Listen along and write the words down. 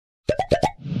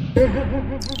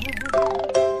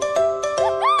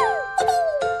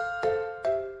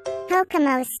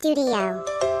Cocomo Studio.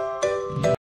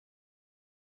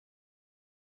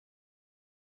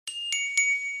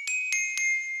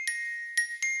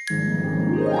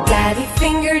 Daddy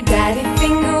finger,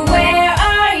 where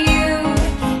are you?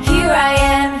 Here I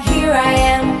am,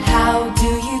 how do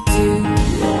you do?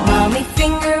 Mommy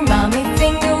finger,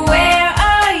 where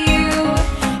are you?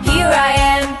 Here I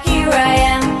am,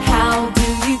 how do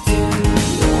you do?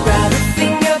 Brother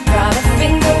finger,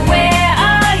 where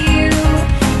are you?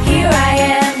 Here I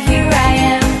am,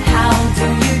 how do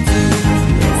you do?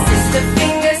 Sister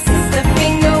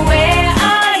finger, where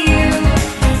are you?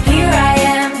 Here I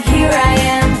am,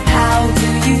 how do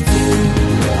you do?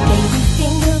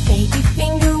 Baby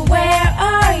finger, where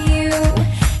are you?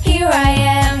 Here I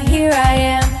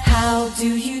am, how do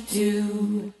you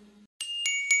do?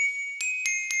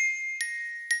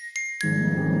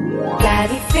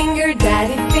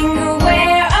 Daddy finger,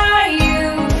 where are you?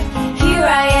 Here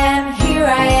I am,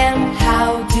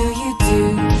 how do you do?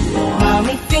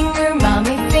 Mommy finger,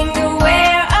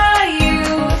 where are you?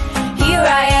 Here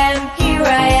I am,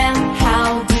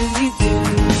 how do you do?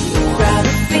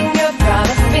 Brother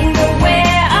finger,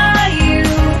 where are you?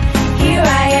 Here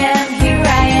I am,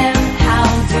 how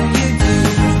do you do?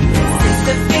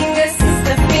 Sister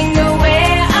finger,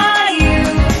 where are you?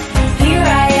 Here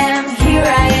I am,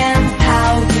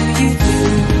 how do you do?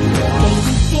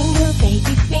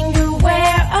 Baby finger,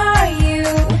 where are you?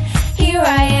 Here I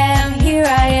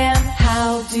am,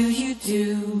 how do you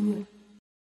do?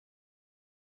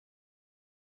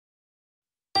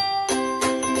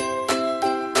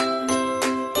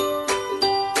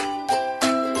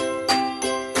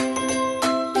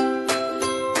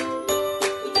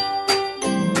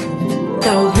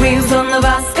 The wheels on the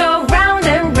bus go round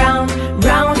and round,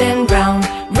 round and round,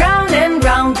 round and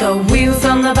round. The wheels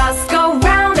on the bus go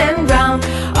round and round,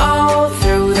 all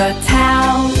through the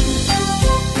town.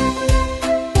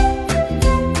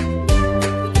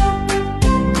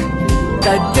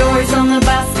 The doors on the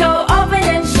bus go open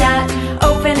and shut,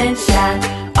 open and shut,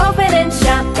 open and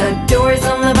shut. The doors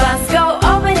on the bus go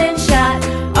open and shut,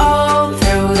 all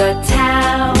through the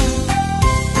town.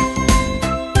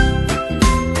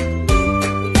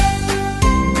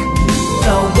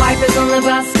 The wipers on the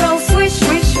bus go swish,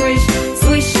 swish, swish,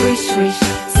 swish, swish, swish,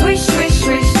 swish, swish,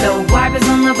 swish. The wipers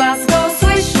on the bus go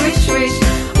swish, swish, swish,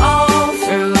 all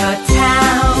through the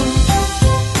town.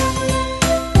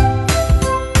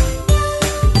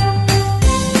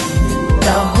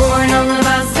 The horn on the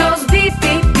bus goes beep,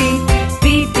 beep, beep,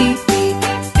 beep, beep, beep,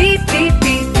 beep, beep,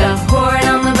 beep. The horn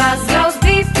on the bus goes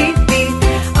beep, beep, beep,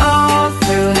 all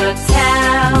through the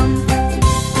town.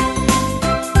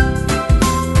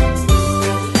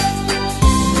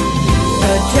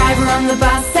 The driver on the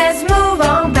bus says move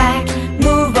on back,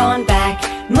 move on back,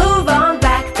 move on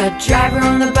back. The driver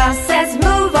on the bus says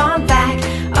move on back,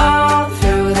 all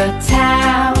through the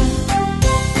town.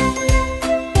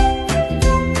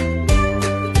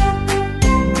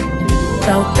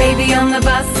 The baby on the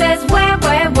bus says where,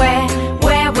 where, where,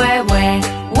 where, where, where,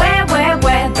 where, where,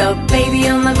 where. The baby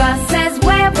on the bus says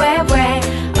where, where, where,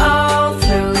 all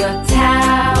through the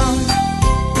town.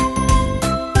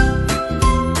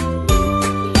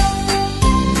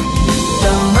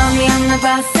 The mommy on the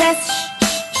bus says shh,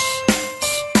 shh,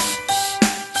 shh,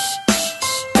 shh, shh.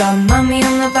 The mommy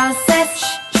on the bus says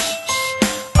shh, shh,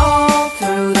 shh, all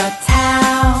through the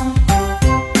town.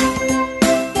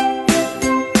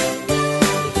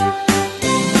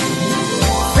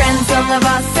 Friends on the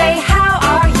bus say how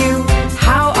are you,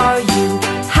 how are you,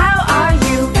 how are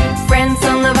you? Friends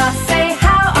on the bus say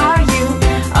how are you,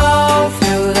 all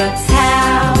through the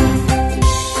town.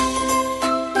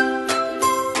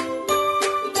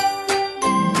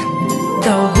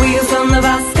 The wheels on the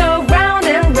bus go round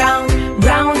and round,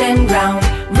 round and round,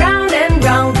 round and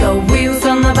round. The wheels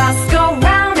on the bus go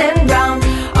round and round,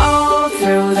 all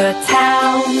through the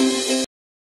town.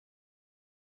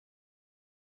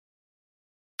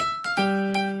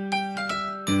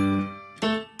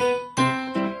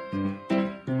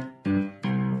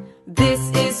 This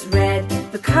is red,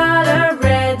 the color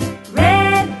red,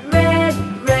 red, red,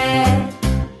 red.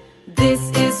 This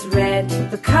is red,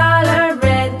 the color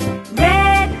red,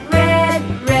 red, red,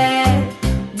 red.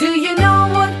 Do you know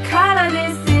what color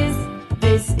this is?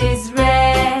 This is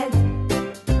red.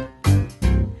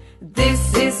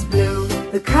 This is blue,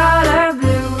 the color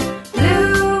blue,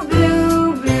 blue,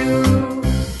 blue, blue.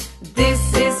 This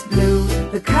is blue,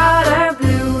 the color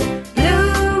blue,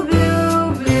 blue,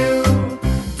 blue, blue.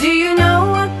 Do you know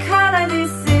what color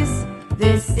this is?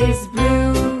 This is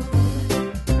blue.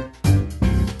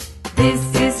 This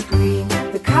is green,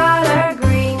 the color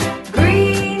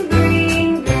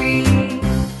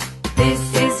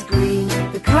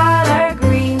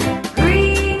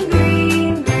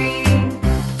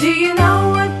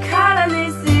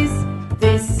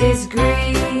is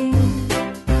green.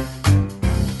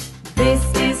 This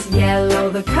is yellow,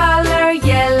 the color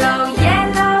yellow,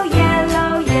 yellow,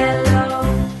 yellow, yellow.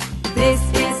 This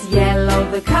is yellow,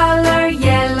 the color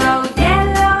yellow,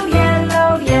 yellow, yellow,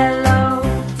 yellow.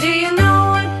 Do you know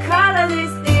what color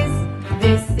this is?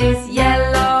 This is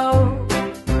yellow.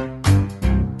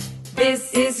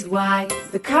 This is white,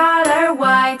 the color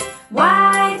white,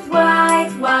 white,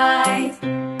 white,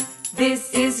 white.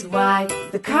 This is white,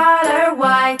 the color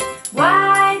white,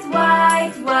 white,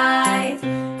 white, white.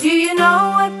 Do you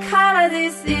know what color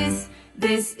this is?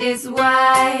 This is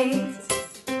white.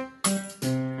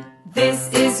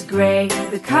 This is gray,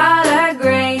 the color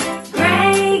gray,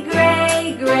 gray,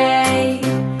 gray, gray.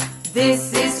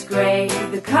 This is gray,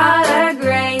 the color